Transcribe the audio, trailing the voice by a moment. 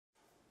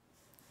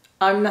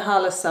I'm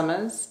Nahla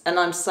Summers and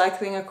I'm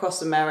cycling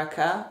across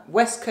America,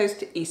 west coast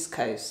to east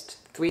coast,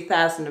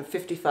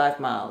 3,055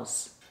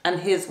 miles.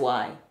 And here's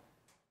why.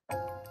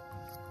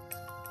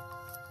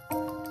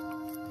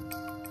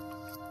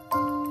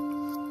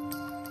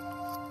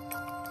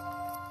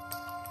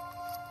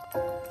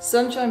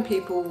 Sunshine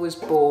People was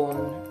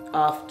born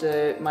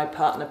after my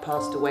partner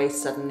passed away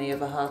suddenly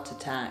of a heart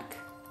attack.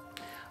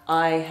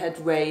 I had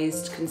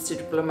raised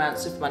considerable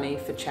amounts of money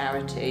for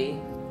charity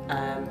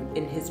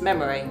in his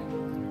memory.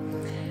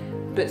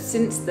 But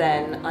since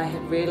then, I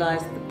had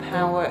realised the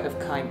power of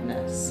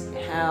kindness,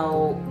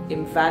 how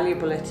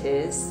invaluable it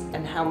is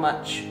and how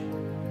much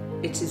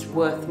it is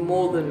worth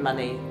more than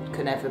money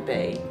can ever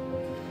be.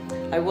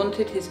 I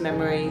wanted his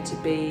memory to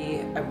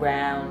be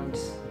around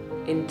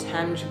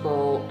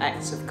intangible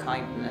acts of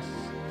kindness.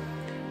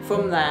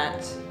 From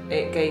that,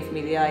 it gave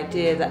me the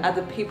idea that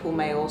other people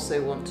may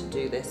also want to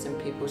do this in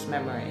people's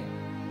memory.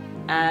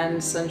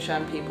 And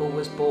Sunshine People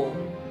was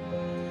born.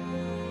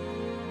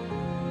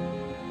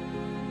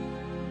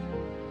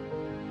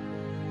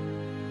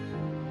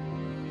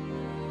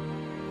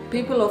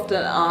 People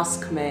often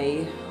ask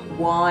me,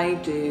 why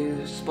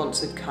do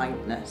sponsored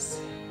kindness?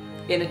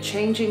 In a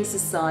changing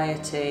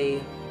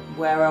society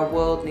where our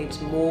world needs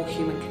more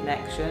human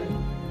connection,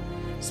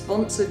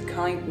 sponsored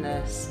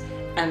kindness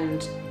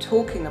and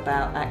talking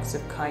about acts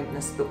of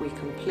kindness that we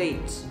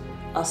complete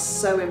are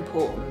so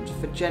important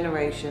for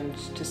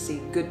generations to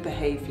see good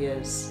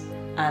behaviours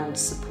and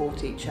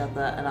support each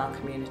other and our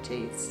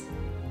communities.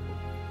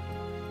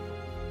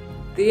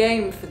 The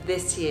aim for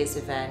this year's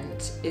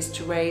event is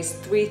to raise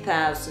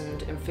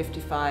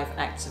 3,055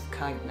 acts of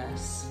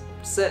kindness,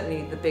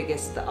 certainly the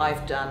biggest that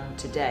I've done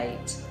to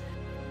date.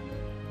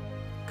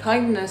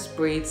 Kindness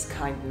breeds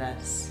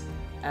kindness,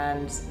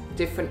 and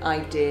different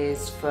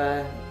ideas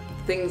for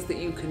things that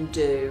you can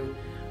do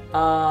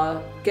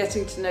are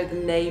getting to know the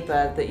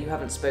neighbour that you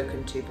haven't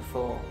spoken to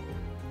before,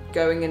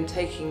 going and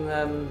taking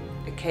them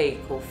a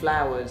cake or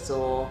flowers,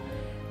 or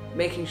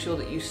making sure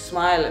that you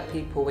smile at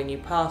people when you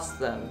pass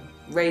them,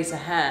 raise a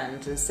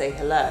hand and say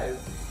hello.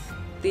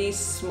 These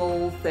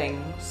small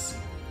things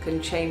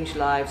can change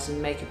lives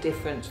and make a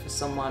difference for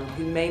someone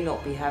who may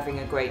not be having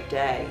a great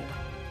day.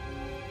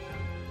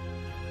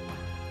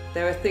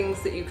 There are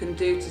things that you can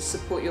do to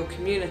support your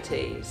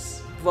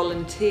communities.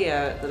 Volunteer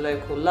at the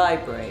local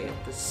library,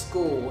 at the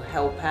school,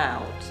 help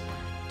out.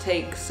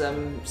 Take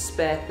some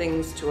spare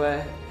things to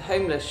a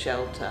homeless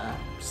shelter,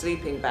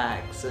 sleeping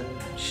bags and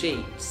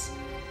sheets.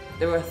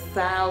 There are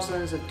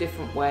thousands of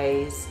different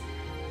ways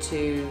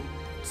to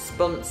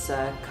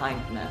sponsor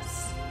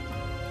kindness.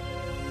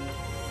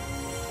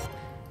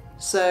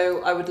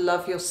 So I would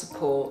love your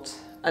support.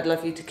 I'd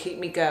love you to keep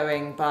me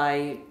going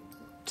by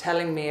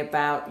telling me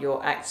about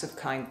your acts of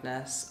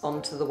kindness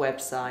onto the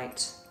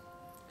website.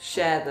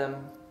 Share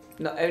them,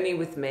 not only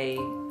with me,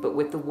 but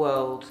with the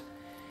world,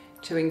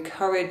 to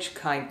encourage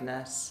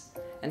kindness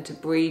and to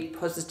breed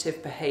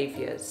positive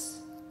behaviours.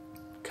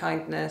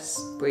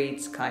 Kindness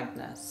breeds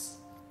kindness.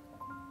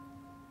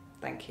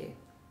 Thank you.